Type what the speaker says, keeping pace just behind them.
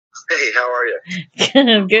Hey, how are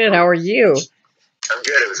you? Good. How are you? I'm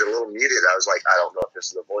good. It was a little muted. I was like, I don't know if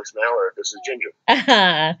this is a voicemail or if this is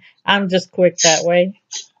Ginger. I'm just quick that way.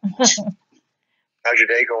 How's your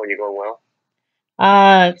day going? You going well?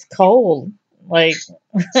 It's cold. Like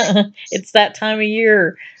it's that time of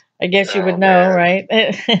year. I guess you would Oh know, man, right?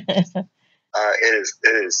 it is.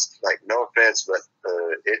 It is like no offense, but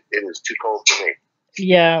it is too cold for me.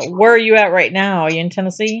 Yeah. Where are you at right now? Are you in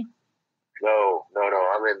Tennessee? No, no, no.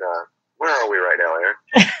 I'm in. Where are we right now,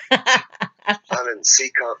 Aaron? I'm in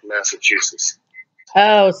Seacombe, Massachusetts.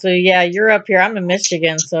 Oh, so yeah, you're up here. I'm in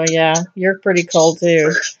Michigan, so yeah, you're pretty cold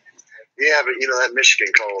too. Yeah, but you know that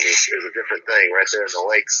Michigan cold is a different thing. Right there in the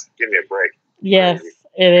lakes. Give me a break. Yes, Crazy.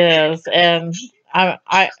 it is. And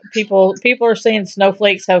people are saying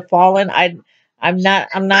snowflakes have fallen. I'm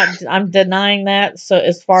denying that. So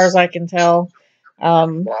as far as I can tell,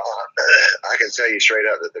 um, Well, I can tell you straight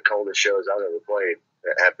up that the coldest shows I've ever played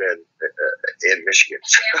have been in Michigan.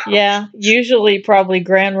 yeah, usually probably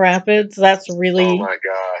Grand Rapids. That's Oh really my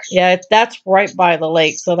gosh, yeah, that's right by the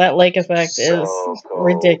lake, so that lake effect is so cold.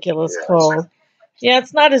 ridiculous Yes. cold. Yeah,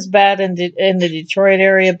 it's not as bad in the Detroit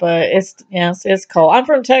area, but it's yes, it's cold. I'm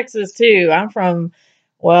from Texas too. I'm from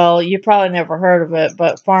well, you probably never heard of it,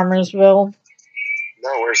 but Farmersville.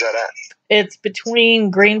 No, where's that at? It's between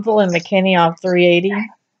Greenville and McKinney off 380.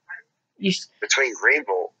 You, Between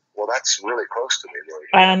Greenville. Well, that's really close to me, really.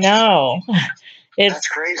 I know. That's It's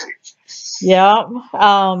crazy. yeah.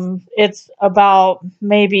 It's about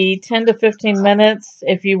maybe 10 to 15 minutes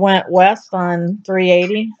if you went west on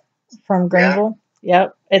 380 from Yeah. Greenville.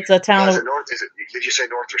 Yep. It's a Now, town is of it north? Is it? Did you say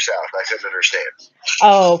north or south? I couldn't understand.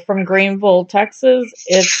 oh, from Greenville, Texas.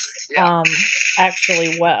 It's Yeah.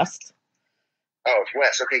 actually west. Oh, it's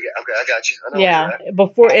west. Okay. Yeah, okay. I got you. I know where Yeah, you're at.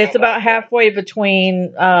 before it's about halfway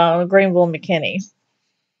between Greenville and McKinney.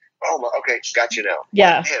 Oh, my, okay. Got you now. What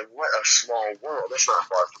Yeah. man? What a small world. That's not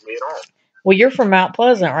far from me at all. Well, you're from Mount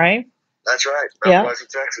Pleasant, right? That's right. Mount Yeah. Pleasant,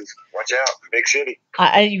 Texas. Watch out. Big city.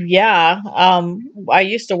 Yeah. I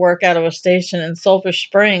used to work out of a station in Sulphur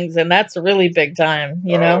Springs, and that's a really big time,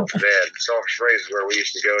 you Oh know? man, Sulphur Springs is where we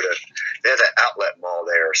used to go to. They had that outlet mall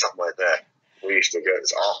there or something like that. We used to go.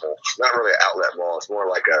 It's awful. It's not really an outlet mall. It's more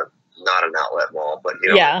like a not an outlet mall, but you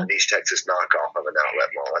know, Yeah. an East Texas knockoff of an outlet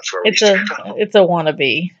mall. That's where we It's used to a go. it's a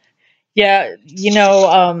wannabe. Yeah,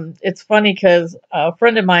 it's funny because a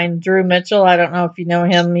friend of mine, Drew Mitchell, I don't know if you know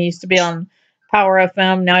him. He used to be on Power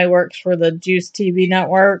FM. Now he works for the Juice TV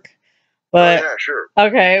network. Oh But yeah, sure.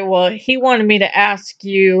 okay, well, he wanted me to ask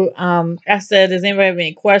you. I said, "Does anybody have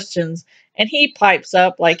any questions?" And he pipes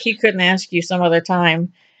up like he couldn't ask you some other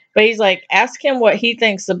time. But he's like, ask him what he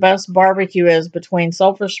thinks the best barbecue is between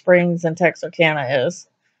Sulphur Springs and Texarkana is.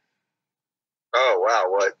 Oh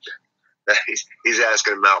wow, what? He's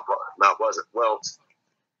asking Mount Pleasant. Well,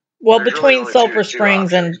 Well, there's really between only Sulphur two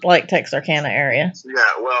Springs options. and like Texarkana area. Yeah,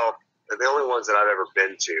 well, the only ones that I've ever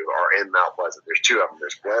been to are in Mount Pleasant. There's two of them.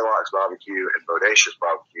 There's Blaylock's Barbecue and Bodacious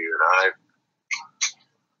Barbecue, and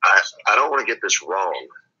I don't want to get this wrong,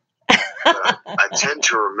 but I tend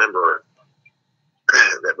to remember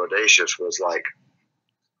that Bodacious was like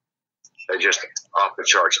just off the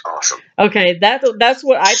charts awesome. Okay, that's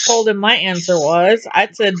what I told him my answer was. I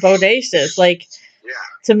said bodacious. Like Yeah.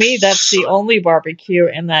 to me, that's the only barbecue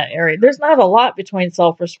in that area. There's not a lot between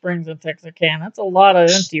Sulphur Springs and Texarkana. That's a lot of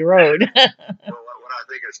empty road. Well, what I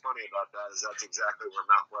think is funny about that is that's exactly where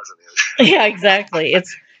Mount Pleasant is. Yeah, exactly.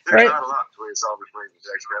 It's There's right. not a lot between Sulphur Springs and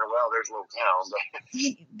Texarkana. Well, there's a little town, but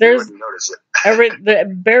you There's wouldn't notice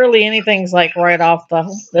it. barely anything's like right off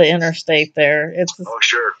the interstate there. Oh,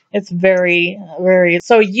 sure. It's very.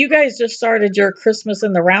 So you guys just started your Christmas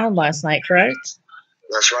in the Round last night, correct?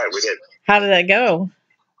 That's right. We did. How did that go?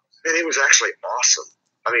 And it was actually awesome.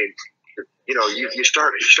 I mean, you know, you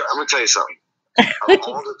start. I'm gonna tell you something. Of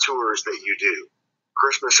all the tours that you do,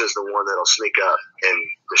 Christmas is the one that'll sneak up and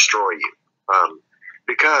destroy you.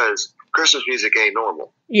 Because Christmas music ain't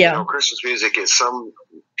normal. Yeah. You know, Christmas music is some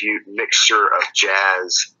mixture of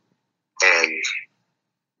jazz and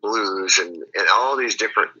blues and all these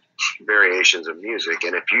different variations of music.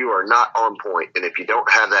 And if you are not on point, and if you don't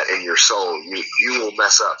have that in your soul, you will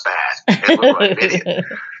mess up bad and look like an idiot.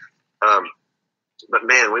 But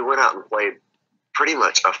man, we went out and played pretty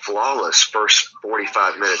much a flawless first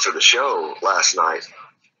 45 minutes of the show last night,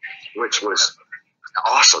 which was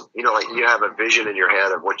awesome. You know, like you have a vision in your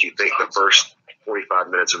head of what you think the first 45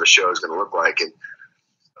 minutes of the show is going to look like. And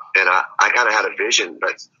I kind of had a vision,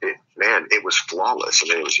 but it was flawless. I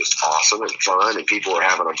mean, it was just awesome and fun, and people were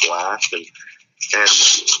having a blast. And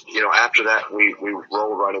you know, after that, we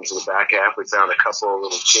rolled right into the back half. We found a couple of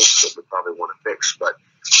little kinks that we probably want to fix, but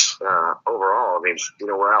overall, I mean,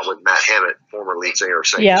 we're out with Matt Hammett, former lead singer of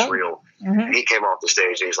Saint Yeah. Real. Mm-hmm. He came off the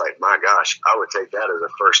stage and he's like, my gosh, I would take that as a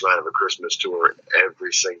first night of a Christmas tour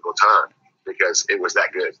every single time because it was that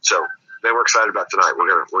good. So, man, we're excited about tonight. We're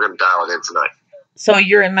gonna dial it in tonight. So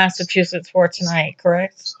you're in Massachusetts for tonight,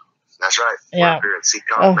 correct? That's right. Yeah. We're up here in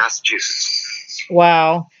Seacon, Massachusetts.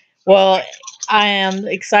 Wow. Well, I am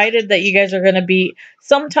excited that you guys are going to be.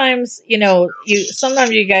 Sometimes,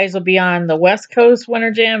 sometimes you guys will be on the West Coast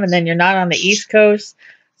Winter Jam, and then you're not on the East Coast.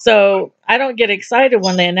 So I don't get excited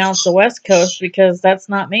when they announce the West Coast because that's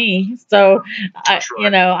not me. So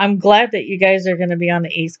I'm glad that you guys are going to be on the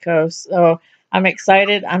East Coast. So I'm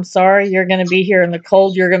excited. I'm sorry you're going to be here in the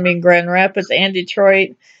cold. You're going to be in Grand Rapids and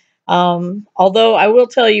Detroit. Although I will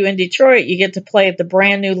tell you, in Detroit, you get to play at the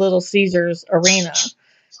brand new Little Caesars Arena.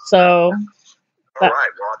 So, all right.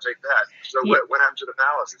 Well, I'll take that. So, what happened to the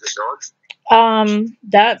Palace? Is it gone?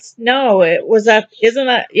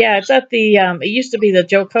 It's at the, it used to be the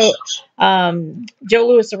Joe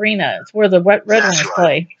Louis Arena. It's where the Red Wings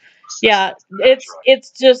play. Yeah,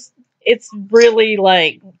 it's really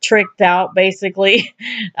like tricked out, basically.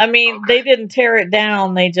 I mean, They didn't tear it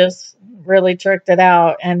down. They just really tricked it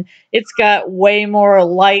out. And it's got way more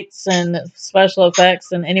lights and special effects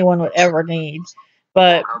than anyone would ever need.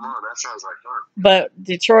 But come on, that sounds like fun. But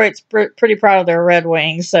Detroit's pretty proud of their Red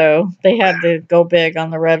Wings, so they had to go big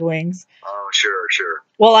on the Red Wings. Oh, sure.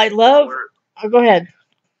 Well, I love... go ahead.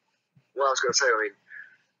 Well, I was going to say,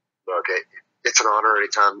 okay, it's an honor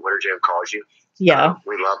anytime Winter Jam calls you. Yeah.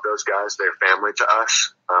 We love those guys. They're family to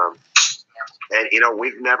us. And,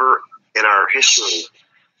 we've never, in our history,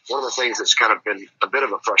 one of the things that's kind of been a bit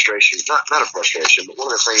of a frustration, not a frustration, but one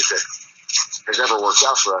of the things that has never worked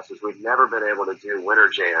out for us is we've never been able to do Winter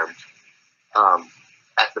Jam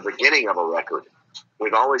at the beginning of a record.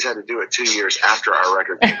 We've always had to do it 2 years after our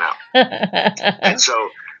record came out. And so,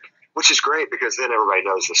 which is great because then everybody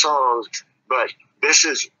knows the songs, but this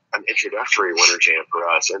is an introductory Winter Jam for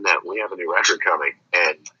us in that we have a new record coming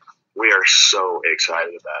and we are so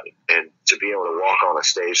excited about it. And to be able to walk on a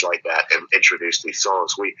stage like that and introduce these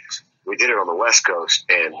songs, we did it on the West Coast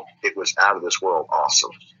and it was out of this world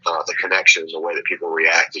awesome. The connection, the way that people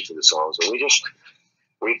reacted to the songs. And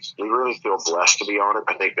we really feel blessed to be on it.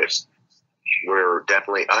 I think that we're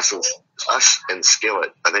definitely us and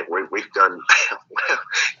Skillet. I think we've done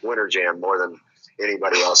Winter Jam more than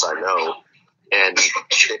anybody else I know, and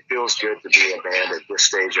it feels good to be a band at this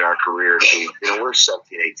stage in our career. We're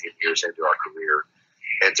 17, 18 years into our career,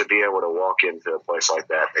 and to be able to walk into a place like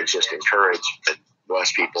that and just encourage and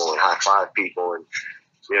bless people and high five people and.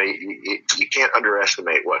 You can't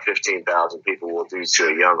underestimate what 15,000 people will do to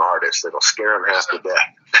a young artist. It'll scare them half to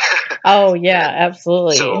death. Oh, yeah,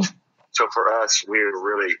 absolutely. So for us, we're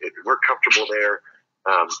comfortable there,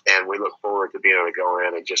 and we look forward to being able to go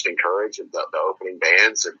in and just encourage the opening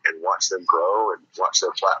bands and watch them grow and watch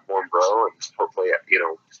their platform grow and hopefully,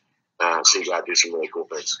 see God do some really cool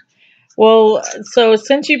things. Well, so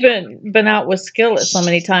since you've been out with Skillet so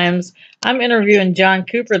many times, I'm interviewing John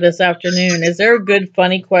Cooper this afternoon. Is there a good,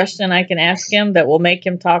 funny question I can ask him that will make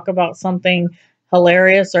him talk about something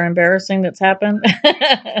hilarious or embarrassing that's happened?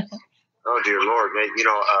 Oh, dear Lord, man.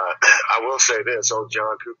 I will say this. Old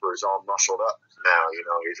John Cooper is all muscled up now.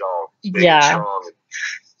 He's all big and strong.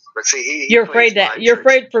 But see, you're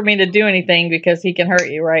afraid for me to do anything because he can hurt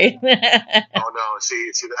you, right? Oh no!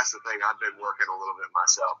 See, that's the thing. I've been working a little bit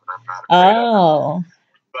myself, and I'm not afraid of it.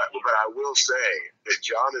 But I will say that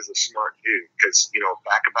John is a smart dude because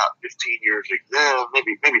back about 15 years ago,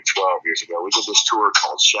 maybe 12 years ago, we did this tour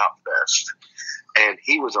called Shout Fest, and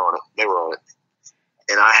he was on it. They were on it,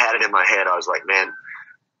 and I had it in my head. I was like, man.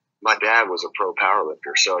 My dad was a pro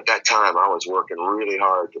powerlifter, so at that time I was working really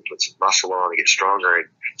hard to put some muscle on and get stronger.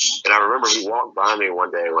 And I remember he walked by me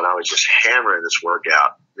one day when I was just hammering this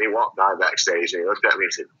workout. And he walked by backstage and he looked at me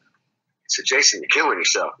and said, Jason, you're killing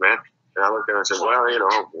yourself, man. And I looked at him and said, well,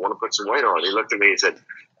 I want to put some weight on. He looked at me and said,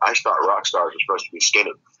 I just thought rock stars were supposed to be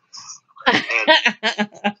skinny.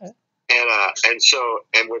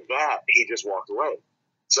 And with that, he just walked away.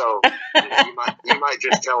 So you might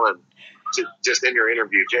just tell him, just in your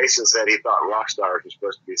interview, Jason said he thought rock stars were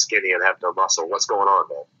supposed to be skinny and have no muscle. What's going on,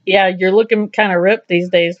 man? Yeah, you're looking kind of ripped these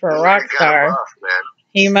days for a rock star. Rough, man.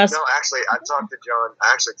 He must. No, actually, I talked to John,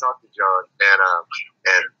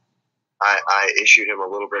 and I issued him a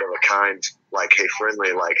little bit of a kind,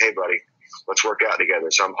 friendly, hey, buddy, let's work out together.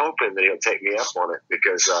 So I'm hoping that he'll take me up on it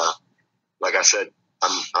because, like I said,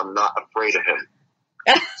 I'm not afraid of him.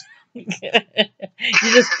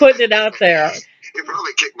 You're just putting it out there. He'll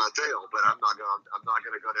probably kick my tail, but I'm not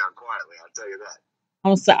going to go down quietly. I'll tell you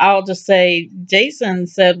that. I'll just say, Jason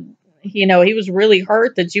said he was really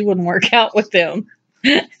hurt that you wouldn't work out with him.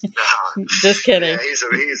 Just kidding. Yeah, he's an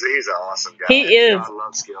awesome guy. He is. I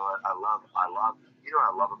love Skillet. I love. You know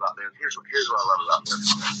what I love about them? Here's what I love about them.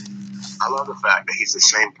 I love the fact that he's the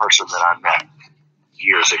same person that I met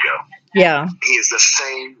years ago. Yeah. He is the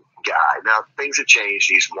same guy. Now things have changed.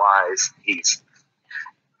 He's wise. He's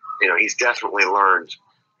definitely learned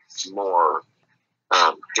more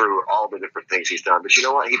through all the different things he's done. But you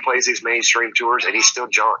know what? He plays these mainstream tours, and he's still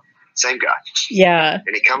John, same guy. Yeah.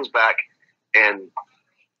 And he comes back, and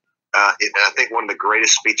I think one of the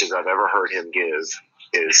greatest speeches I've ever heard him give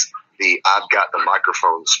is the "I've got the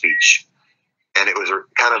microphone" speech. And it was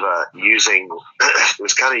kind of using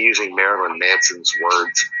Marilyn Manson's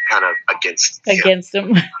words kind of against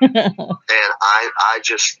him. And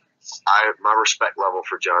my respect level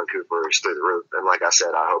for John Cooper is through the roof. And like I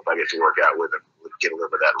said, I hope I get to work out with him, get a little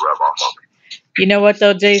bit of that rub off on me. You know what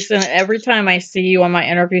though, Jason? Every time I see you on my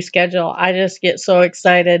interview schedule, I just get so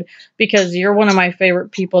excited because you're one of my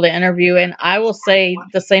favorite people to interview. And I will say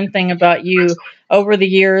the same thing about you. Over the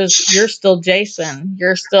years, you're still Jason.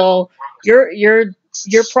 You're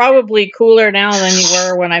probably cooler now than you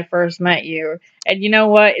were when I first met you. And you know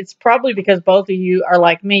what? It's probably because both of you are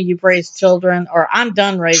like me. You've raised children, or I'm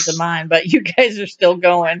done raising mine, but you guys are still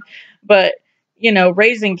going. But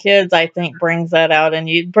raising kids, I think, brings that out, and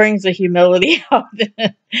it brings the humility out. Oh my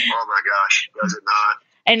gosh, does it not?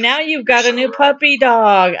 And now you've got a new puppy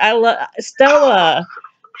dog. I love Stella.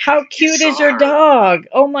 How cute is your dog?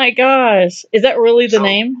 Oh my gosh, is that really the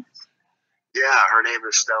name? Yeah, her name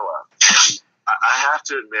is Stella. And I have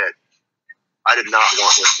to admit, I did not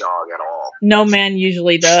want this dog at all. No man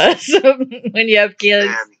usually does when you have kids.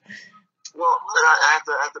 And, well, I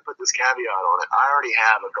have to put this caveat on it. I already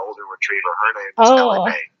have a golden retriever. Her name is Ellie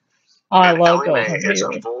Mae. Oh, I love Ellie Mae is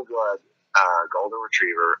a full-blood golden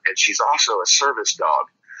retriever, and she's also a service dog.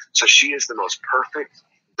 So she is the most perfect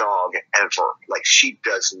dog ever. Like, she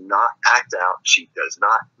does not act out. She does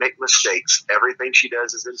not make mistakes. Everything she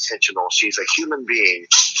does is intentional. She's a human being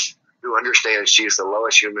who understands she's the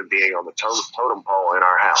lowest human being on the totem pole in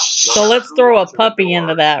our house. So let's throw a puppy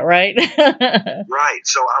into that, right? Right.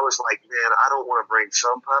 So I was like, man, I don't want to bring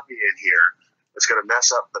some puppy in here that's going to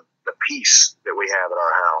mess up the peace that we have at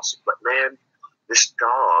our house. But man, this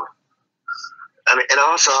dog. I mean, and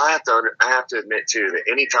also I have to admit too that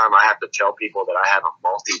anytime I have to tell people that I have a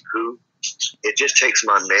multi-poo, it just takes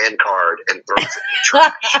my man card and throws it in the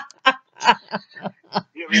trash. You know what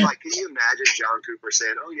I mean? Like, can you imagine John Cooper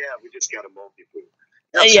saying, "Oh yeah, we just got a multi-poo"?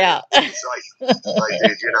 Yeah. It's like,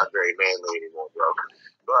 dude, you're not very manly anymore, bro.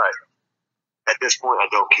 But at this point, I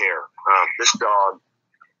don't care. This dog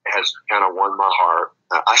has kind of won my heart.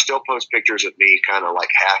 I still post pictures of me kind of like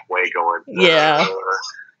halfway going. Yeah.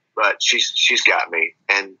 But she's got me,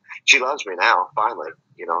 and she loves me now. Finally,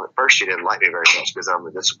 at first she didn't like me very much because I'm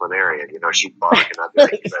a disciplinarian. She'd bark, and I'd be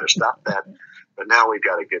like, "You better stop that." But now we've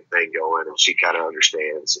got a good thing going, and she kind of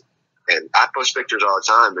understands. And I post pictures all the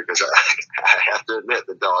time because I have to admit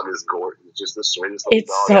the dog is gorgeous. It's just the sweetest little dog.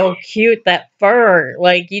 It's so cute, that fur.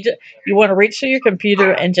 Like, you want to reach through your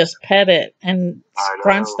computer and just pet it and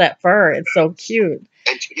scrunch that fur. It's so cute.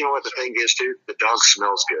 And you know what the thing is too? The dog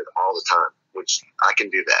smells good all the time, which I can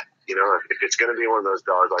do that. If it's going to be one of those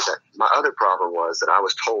dogs like that. My other problem was that I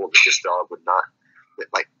was told that this dog would not.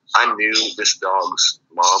 Like, I knew this dog's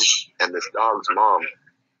mom, and this dog's mom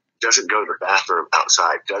doesn't go to the bathroom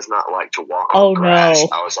outside, does not like to walk on grass. No.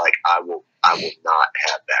 I was like, I will not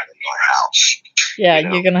have that in my house. Yeah,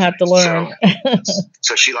 you're going to have to learn.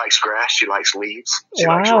 So she likes grass. She likes leaves. She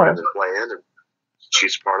likes running and playing, and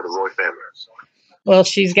she's part of the Roy family. Well,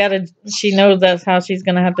 she knows that's how she's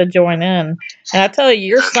going to have to join in. And I tell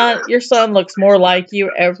you, your son looks more like you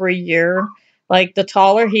every year. Like, the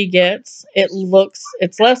taller he gets,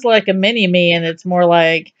 it's less like a mini me, and it's more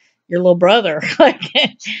like your little brother. Like,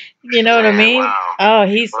 you know what I mean? Wow. Oh,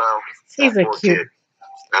 he's a cute kid.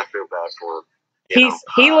 I feel bad for him.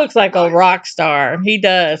 He looks like a rock star. He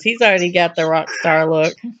does. He's already got the rock star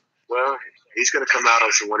look. Well, he's going to come out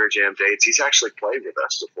on some Winter Jam dates. He's actually played with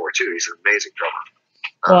us before too. He's an amazing drummer.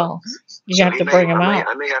 Well, you have to bring him out.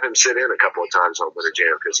 I may have him sit in a couple of times on Winter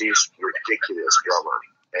Jam because he's a ridiculous drummer.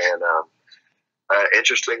 And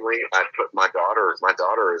interestingly, I put my daughter is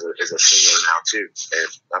a singer now too, and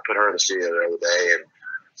I put her in the studio the other day, and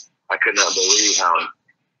I could not believe how.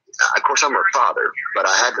 Of course, I'm her father, but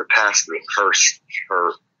I had to pass her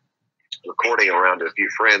recording around to a few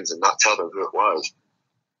friends and not tell them who it was.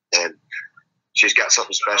 And she's got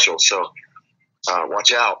something special, so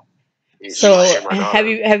watch out. So have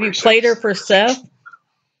you played her for Seth?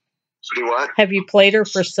 Do what? Have you played her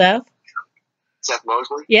for Seth? Seth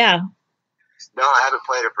Mosley? Yeah. No, I haven't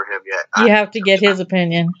played it for him yet. You have to get his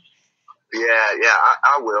opinion. Yeah,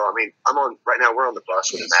 I will. I mean, I'm on right now. We're on the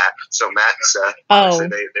bus with Matt. So Matt and Seth, obviously,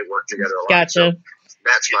 they work together a lot. Gotcha. So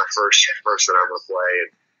Matt's my first person I'm gonna play,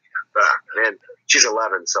 and man, she's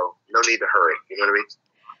 11, so no need to hurry. You know what I mean?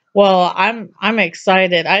 Well, I'm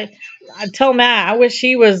excited. I tell Matt I wish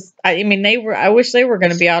he was. I mean, they were. I wish they were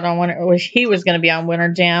going to be out on winter. I wish he was going to be on Winter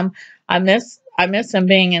Jam. I miss him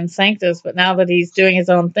being in Sanctus, but now that he's doing his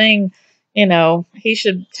own thing, you know, he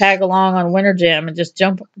should tag along on Winter Jam and just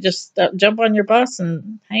jump on your bus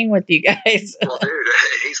and hang with you guys. Well, dude,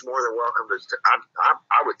 he's more than welcome to.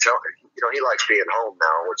 I would tell him. You know, he likes being home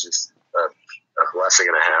now, which is a blessing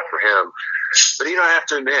and a half for him. But you know, I have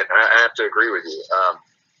to admit, I have to agree with you.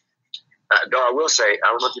 Though I will say, I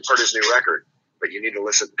don't know if you've heard his new record, but you need to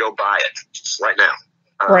listen. Go buy it right now.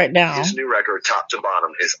 Right now, his new record, top to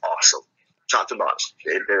bottom, is awesome. Top to bottom,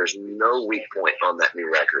 there's no weak point on that new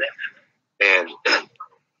record. And you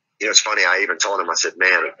know, it's funny. I even told him, I said,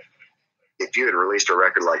 "Man, if you had released a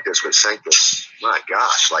record like this with Sanctus, my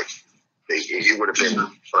gosh, like it would have been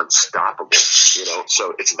unstoppable." You know,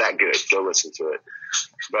 so it's that good. Go listen to it.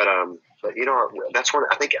 But you know, that's one.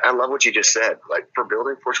 I think I love what you just said. Like for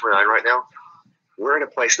Building 429 right now, we're in a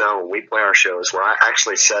place now when we play our shows where I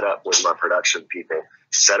actually set up with my production people,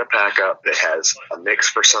 set a pack up that has a mix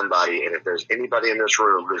for somebody, and if there's anybody in this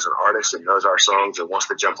room who's an artist and knows our songs and wants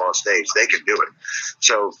to jump on stage, they can do it.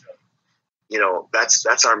 So, you know, that's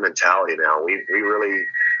our mentality now. We really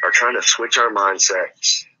are trying to switch our mindset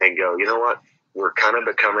and go, you know what? We're kind of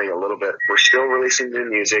becoming a little bit, we're still releasing new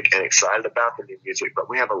music and excited about the new music, but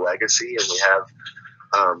we have a legacy and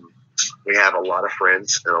we have a lot of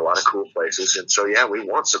friends and a lot of cool places. And so, yeah, we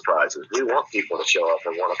want surprises. We want people to show up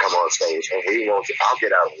and want to come on stage, and I'll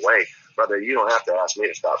get out of the way. Brother, you don't have to ask me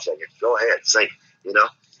to stop singing. Go ahead, sing, you know?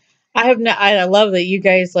 I love that you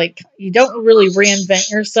guys, like, you don't really reinvent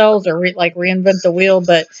yourselves or reinvent the wheel,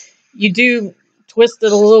 but you do twist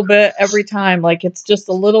it a little bit every time. Like, it's just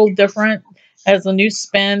a little different as a new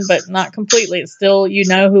spin, but not completely. It's still, you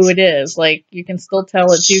know who it is. Like, you can still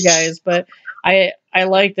tell it's you guys, but I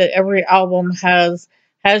like that every album has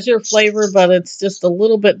your flavor, but it's just a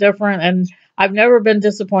little bit different. And I've never been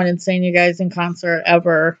disappointed seeing you guys in concert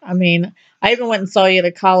ever. I mean, I even went and saw you at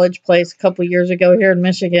a college place a couple years ago here in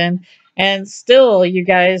Michigan, and still you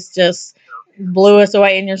guys just blew us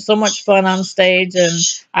away. And you're so much fun on stage, and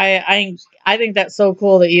I think that's so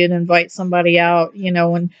cool that you'd invite somebody out. You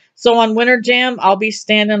know, so on Winter Jam, I'll be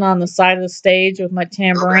standing on the side of the stage with my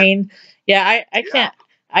tambourine. Okay. Yeah,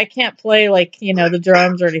 I can't play like, you know, the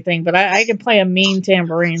drums or anything, but I can play a mean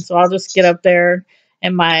tambourine. So I'll just get up there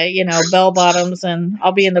in my, you know, bell bottoms, and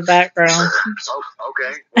I'll be in the background. Oh,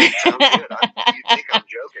 okay. Well, sounds good. You think I'm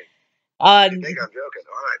joking? You think I'm joking?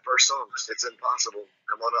 All right, first song. It's Impossible.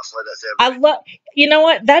 Come on up, play that tambourine. You know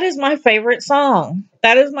what? That is my favorite song.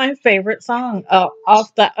 That is my favorite song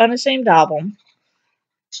off the Unashamed album.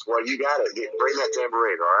 Well, you got it. Bring that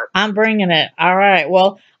tambourine, all right? I'm bringing it. All right.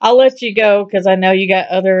 Well, I'll let you go because I know you got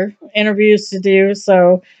other interviews to do.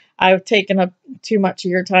 So I've taken up too much of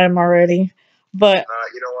your time already. But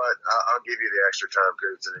you know what? I'll give you the extra time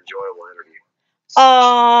because it's an enjoyable interview.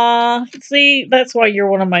 See, that's why you're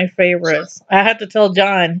one of my favorites. I have to tell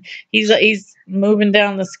John. He's moving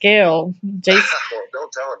down the scale. Jason. Well,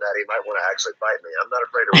 don't tell him that. He might want to actually fight me. I'm not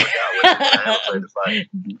afraid to work out with him, but I am afraid to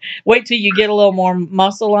fight. Wait till you get a little more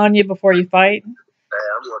muscle on you before you fight. Hey,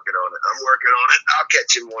 I'm working on it. I'll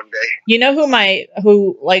catch him one day. You know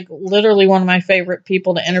who like literally one of my favorite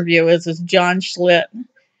people to interview is John Schlitt.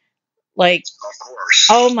 Like, of course.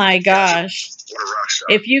 Oh my gosh. What a rock star.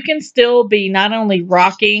 If you can still be not only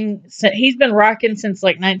rocking, he's been rocking since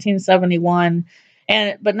like 1971,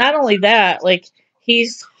 but not only that, like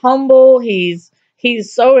he's humble, he's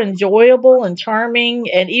so enjoyable and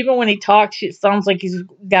charming, and even when he talks, it sounds like he's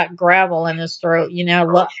got gravel in his throat. You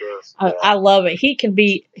know, I love it. He can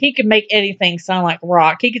make anything sound like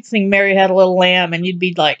rock. He could sing "Mary Had a Little Lamb" and you'd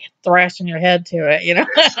be like thrashing your head to it. You know,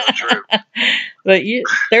 that's so true. But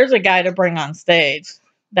there's a guy to bring on stage.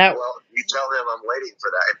 Well, you tell him I'm waiting for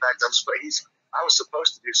that. In fact, I was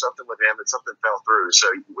supposed to do something with him, and something fell through. So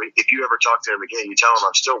if you ever talk to him again, you tell him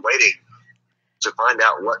I'm still waiting to find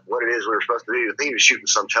out what it is we were supposed to do. I think he was shooting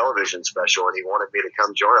some television special, and he wanted me to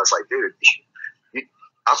come join. I was like, dude,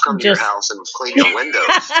 I'll come to your house and clean your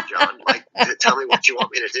windows, John. Like, tell me what you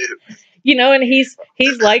want me to do. You know, and he's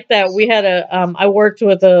like that. We had I worked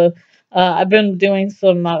with I've been doing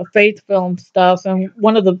some faith film stuff, and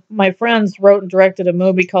one of my friends wrote and directed a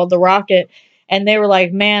movie called The Rocket, and they were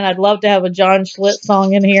like, man, I'd love to have a John Schlitt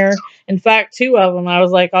song in here. In fact, 2 of them. I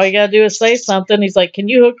was like, all you got to do is say something. He's like, can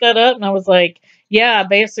you hook that up? And I was like, yeah,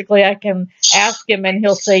 basically I can ask him and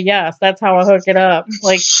he'll say yes. That's how I hook it up.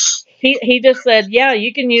 Like he just said, yeah,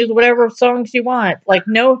 you can use whatever songs you want. Like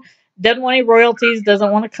no, doesn't want any royalties,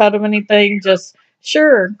 doesn't want to cut him anything. Just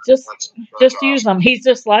sure, just use awesome. them. He's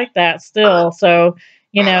just like that still. So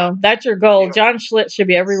you Man, know that's your goal. you, John Schlitz should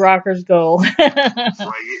be every rocker's goal. well, you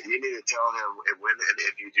need to tell him and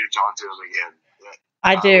if you do talk to him again, that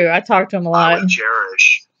I do. I talk to him a I lot. would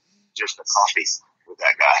cherish just a coffee with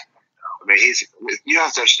that guy. I mean, you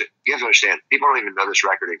have to understand. People don't even know this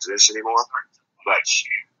record exists anymore, but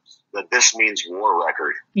the This Means War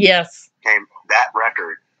record Yes. that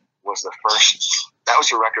record was the first. That was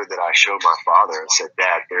the record that I showed my father and said,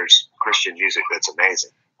 "Dad, there's Christian music that's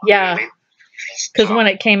amazing." Yeah. You know what I mean? Because when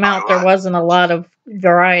it came out, there wasn't a lot of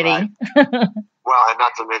variety. Right. Well, and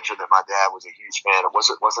not to mention that my dad was a huge fan of,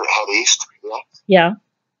 wasn't it Head East? Yeah. Yeah.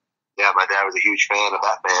 Yeah, my dad was a huge fan of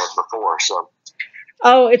that band before, so.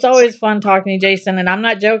 Oh, it's always fun talking to you, Jason, and I'm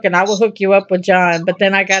not joking. I will hook you up with John, but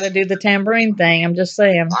then I got to do the tambourine thing. I'm just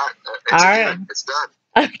saying. All right. It's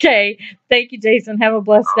done. Okay. Thank you, Jason. Have a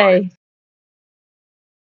blessed day.